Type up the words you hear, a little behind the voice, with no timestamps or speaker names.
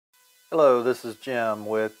Hello, this is Jim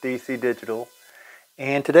with DC Digital,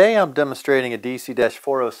 and today I'm demonstrating a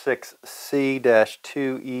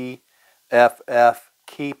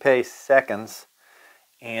DC-406C-2-EFF-KEY-PACE seconds,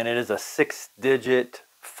 and it is a 6-digit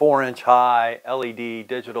 4-inch high LED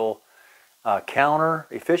digital counter,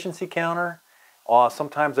 efficiency counter.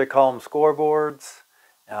 Sometimes they call them scoreboards,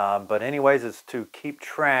 but anyways, it's to keep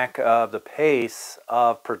track of the pace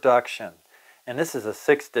of production. And this is a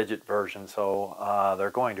 6-digit version, so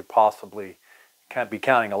they're going to possibly be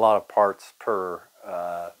counting a lot of parts per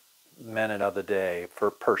minute of the day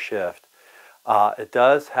per shift. It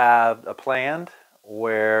does have a plan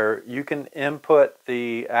where you can input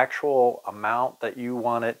the actual amount that you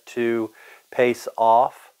want it to pace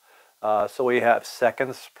off. So we have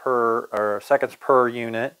seconds per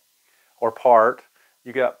unit or part.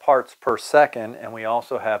 You got parts per second, and we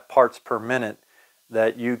also have parts per minute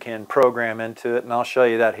that you can program into it, and I'll show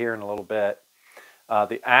you that here in a little bit.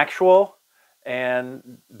 The actual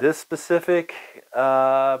and this specific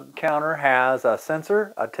counter has a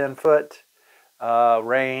sensor, a 10-foot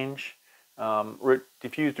range,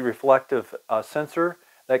 diffused reflective sensor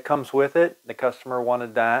that comes with it. The customer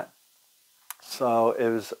wanted that, so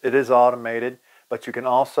it is automated, but you can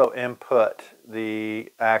also input the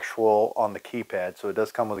actual on the keypad, so it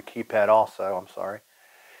does come with a keypad also, I'm sorry.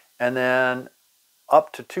 And then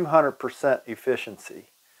up to 200%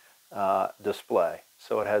 efficiency display.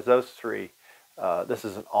 So it has those three. This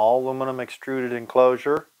is an all aluminum extruded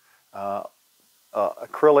enclosure, acrylic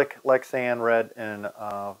Lexan red and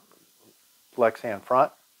Lexan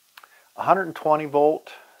front, 120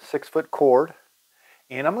 volt 6-foot cord.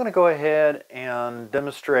 And I'm going to go ahead and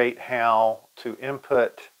demonstrate how to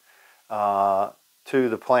input to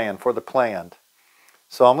the plan, for the planned.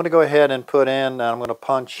 So I'm going to go ahead and put in, I'm going to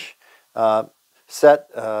punch set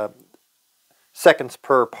seconds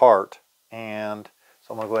per part, and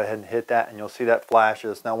so I'm going to go ahead and hit that, and you'll see that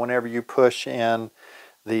flashes. Now whenever you push in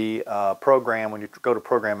the program, when you go to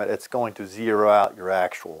program it, it's going to zero out your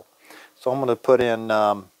actual. So I'm going to put in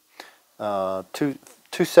 2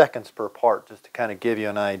 seconds per part, just to kind of give you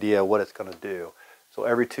an idea of what it's going to do. So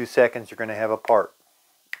every 2 seconds you're going to have a part,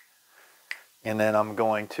 and then I'm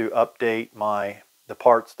going to update the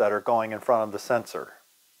parts that are going in front of the sensor.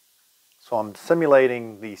 So I'm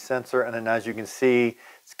simulating the sensor, and then as you can see,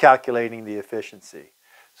 it's calculating the efficiency.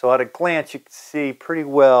 So at a glance, you can see pretty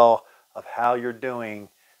well of how you're doing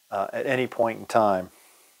at any point in time.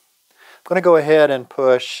 I'm going to go ahead and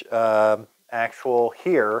push actual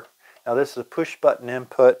here. Now this is a push button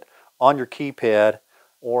input on your keypad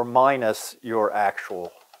or minus your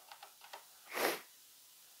actual.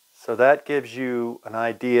 So that gives you an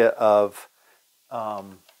idea of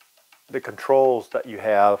the controls that you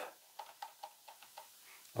have.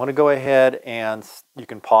 I want to go ahead and you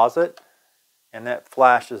can pause it, and that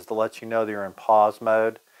flashes to let you know that you're in pause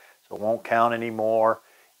mode, so it won't count anymore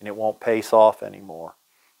and it won't pace off anymore.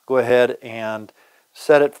 Go ahead and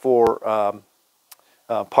set it for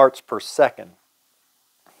parts per second.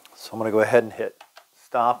 So I'm going to go ahead and hit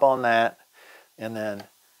stop on that, and then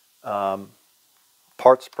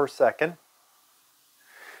parts per second,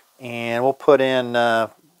 and we'll put in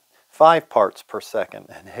 5 parts per second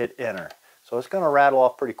and hit enter. So it's going to rattle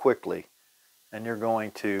off pretty quickly, and you're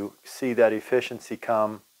going to see that efficiency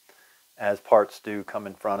come as parts do come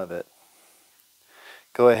in front of it.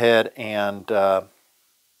 Go ahead and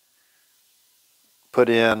put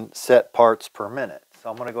in set parts per minute. So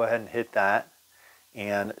I'm going to go ahead and hit that,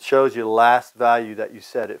 and it shows you the last value that you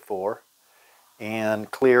set it for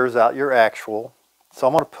and clears out your actual. So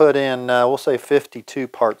I'm going to put in, we'll say 52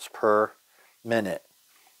 parts per minute,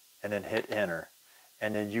 and then hit enter.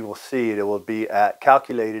 And then you will see it will be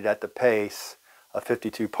calculated at the pace of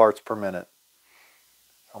 52 parts per minute.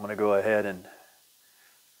 I'm going to go ahead and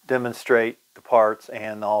demonstrate the parts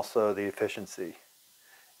and also the efficiency.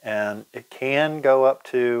 And it can go up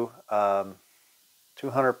to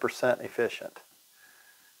 200% efficient.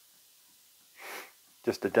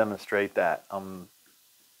 Just to demonstrate that.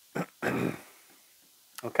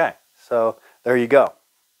 Okay, so there you go.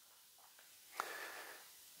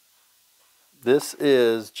 This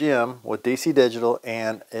is Jim with DC Digital,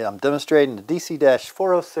 and I'm demonstrating the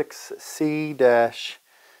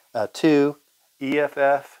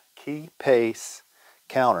DC-406C-2-EFF-KEY-PACE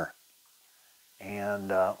counter,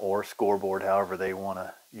 and or scoreboard, however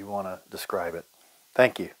you want to describe it.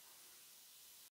 Thank you.